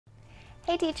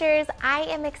Hey teachers, I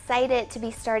am excited to be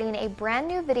starting a brand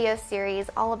new video series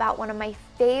all about one of my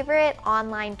favorite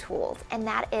online tools, and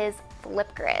that is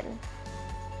Flipgrid.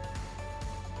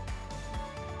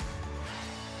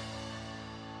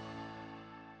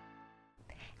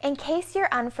 In case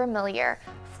you're unfamiliar,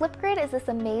 Flipgrid is this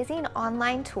amazing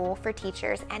online tool for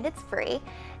teachers, and it's free,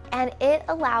 and it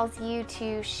allows you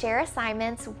to share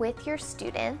assignments with your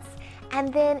students,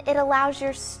 and then it allows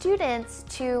your students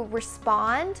to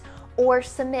respond or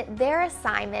submit their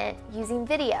assignment using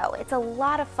video. It's a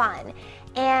lot of fun.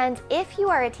 And if you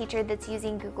are a teacher that's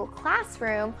using Google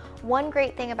Classroom, one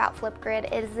great thing about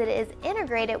Flipgrid is that it is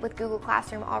integrated with Google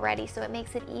Classroom already, so it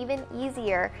makes it even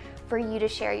easier for you to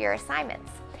share your assignments.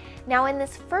 Now in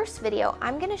this first video,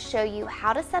 I'm going to show you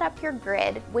how to set up your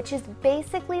grid, which is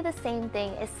basically the same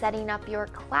thing as setting up your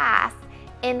class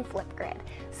in Flipgrid.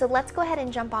 So let's go ahead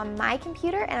and jump on my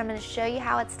computer and I'm going to show you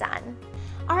how it's done.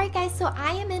 Alright guys, so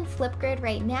I am in Flipgrid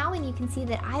right now and you can see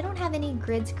that I don't have any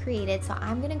grids created, so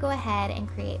I'm going to go ahead and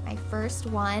create my first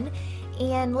one.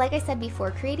 And like I said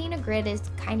before, creating a grid is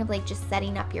kind of like just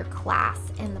setting up your class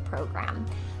in the program.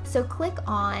 So click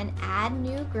on Add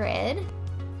New Grid.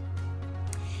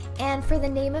 And for the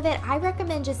name of it, I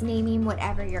recommend just naming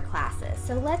whatever your class is.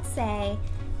 So let's say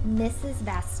Mrs.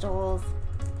 Vestal's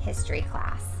history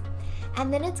class.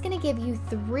 And then it's going to give you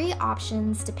 3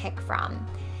 options to pick from.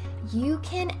 You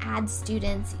can add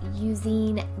students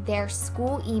using their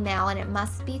school email, and it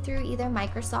must be through either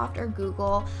Microsoft or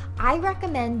Google. I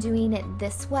recommend doing it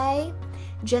this way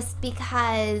just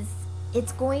because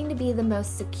it's going to be the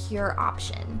most secure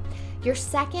option. Your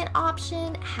second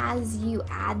option has you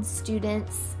add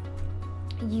students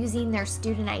using their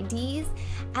student IDs,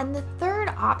 and the third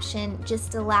option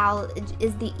just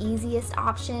is the easiest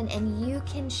option, and you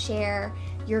can share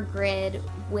your grid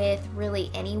with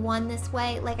really anyone this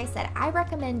way. Like I said, I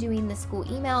recommend doing the school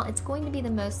email. It's going to be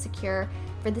the most secure.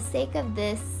 For the sake of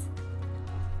this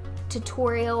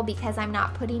tutorial, because I'm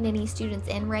not putting any students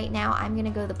in right now, I'm going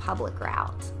to go the public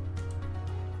route.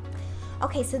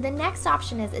 Okay, so the next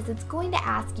option is it's going to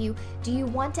ask you, do you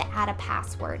want to add a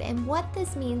password? And what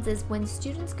this means is when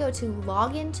students go to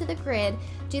log into the grid,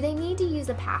 do they need to use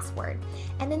a password?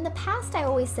 And in the past, I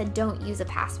always said don't use a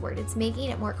password. It's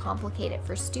making it more complicated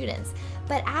for students.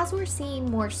 But as we're seeing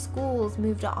more schools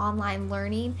move to online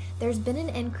learning, there's been an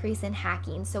increase in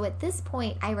hacking. So at this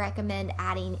point, I recommend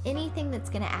adding anything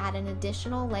that's going to add an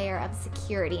additional layer of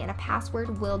security, and a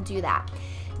password will do that.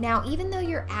 Now, even though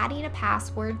you're adding a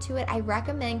password to it, I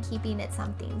recommend keeping it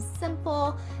something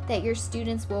simple that your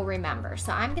students will remember.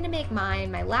 So I'm going to make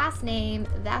mine my last name,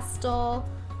 Vestal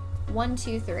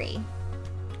 123.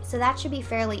 So that should be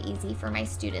fairly easy for my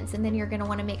students, and then you're going to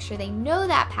want to make sure they know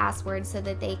that password so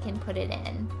that they can put it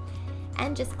in.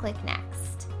 And just click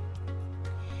Next.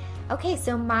 Okay,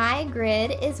 so my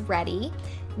grid is ready.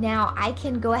 Now I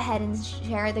can go ahead and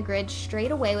share the grid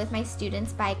straight away with my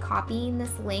students by copying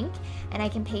this link, and I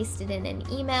can paste it in an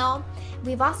email.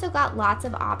 We've also got lots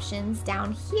of options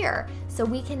down here. So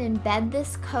we can embed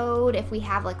this code if we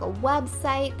have like a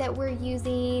website that we're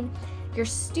using. Your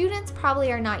students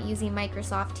probably are not using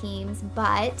Microsoft Teams,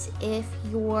 but if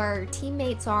your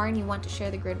teammates are and you want to share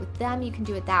the grid with them, you can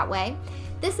do it that way.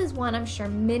 This is one I'm sure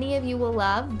many of you will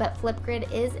love, but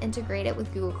Flipgrid is integrated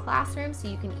with Google Classroom, so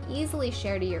you can easily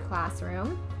share to your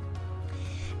classroom.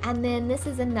 And then this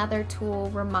is another tool,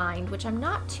 Remind, which I'm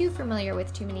not too familiar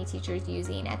with too many teachers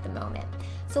using at the moment.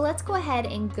 So let's go ahead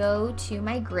and go to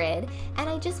my grid, and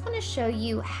I just want to show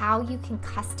you how you can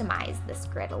customize this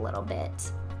grid a little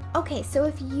bit. Okay, so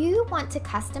if you want to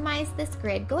customize this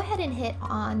grid, go ahead and hit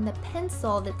on the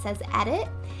pencil that says Edit,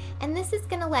 and this is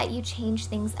going to let you change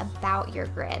things about your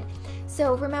grid.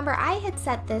 So remember, I had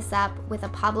set this up with a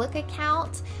public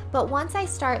account, but once I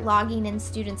start logging in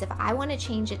students, if I want to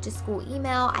change it to school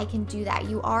email, I can do that.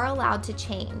 You are allowed to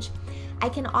change. I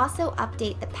can also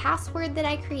update the password that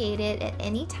I created at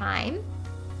any time.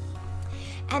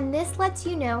 And this lets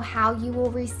you know how you will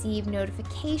receive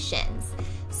notifications.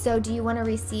 So do you want to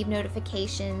receive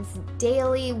notifications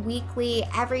daily, weekly,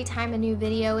 every time a new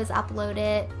video is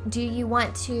uploaded? Do you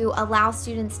want to allow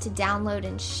students to download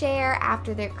and share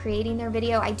after they're creating their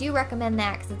video? I do recommend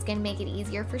that because it's going to make it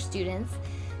easier for students.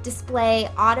 Display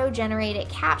auto-generated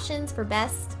captions. For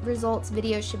best results,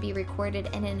 videos should be recorded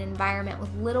in an environment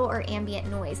with little or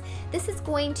ambient noise. This is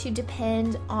going to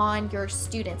depend on your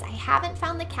students. I haven't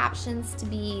found the captions to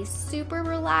be super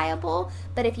reliable,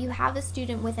 but if you have a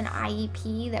student with an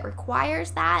IEP that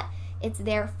requires that, it's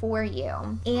there for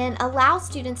you. And allow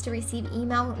students to receive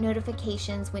email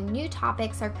notifications when new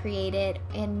topics are created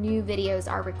and new videos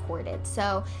are recorded.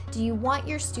 So do you want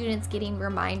your students getting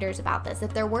reminders about this?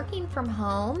 If they're working from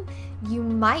home, you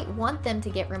might want them to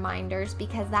get reminders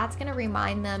because that's going to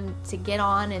remind them to get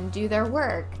on and do their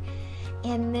work.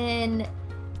 And then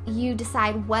you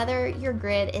decide whether your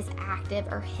grid is active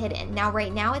or hidden. Now,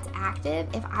 right now it's active.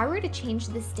 If I were to change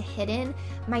this to hidden,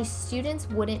 my students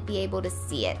wouldn't be able to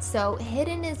see it. So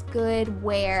hidden is good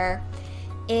where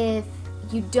if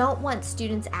you don't want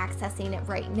students accessing it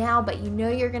right now, but you know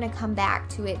you're gonna come back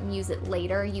to it and use it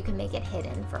later, you can make it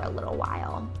hidden for a little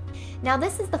while. Now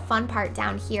this is the fun part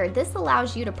down here. This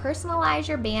allows you to personalize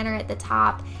your banner at the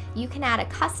top. You can add a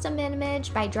custom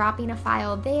image by dropping a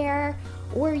file there,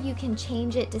 or you can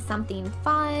change it to something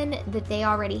fun that they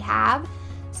already have.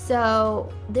 So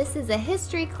this is a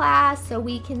history class, so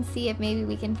we can see if maybe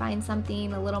we can find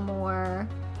something a little more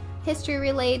history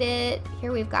related.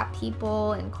 Here we've got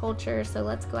people and culture, so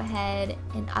let's go ahead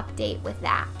and update with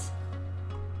that.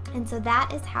 And so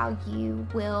that is how you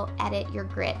will edit your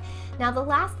grid. Now the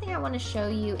last thing I want to show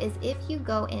you is if you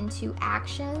go into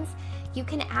actions, you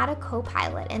can add a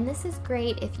co-pilot, and this is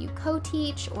great if you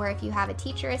co-teach or if you have a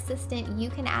teacher assistant. You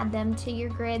can add them to your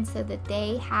grid so that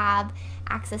they have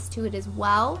access to it as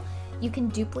well. You can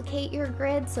duplicate your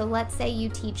grid, so let's say you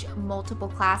teach multiple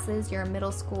classes, you're a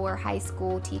middle school or high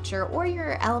school teacher, or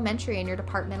you're elementary and you're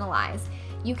departmentalized.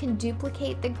 You can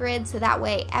duplicate the grid so that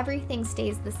way everything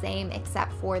stays the same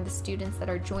except for the students that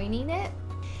are joining it.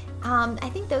 I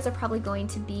think those are probably going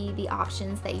to be the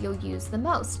options that you'll use the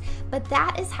most. But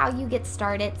that is how you get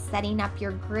started setting up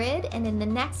your grid, and in the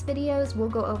next videos we'll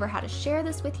go over how to share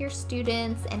this with your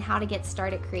students and how to get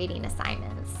started creating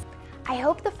assignments. I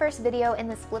hope the first video in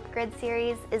this Flipgrid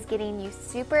series is getting you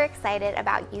super excited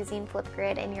about using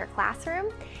Flipgrid in your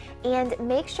classroom. And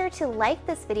make sure to like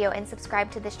this video and subscribe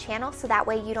to this channel so that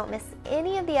way you don't miss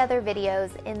any of the other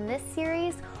videos in this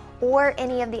series or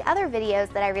any of the other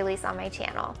videos that I release on my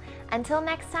channel. Until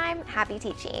next time, happy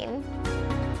teaching!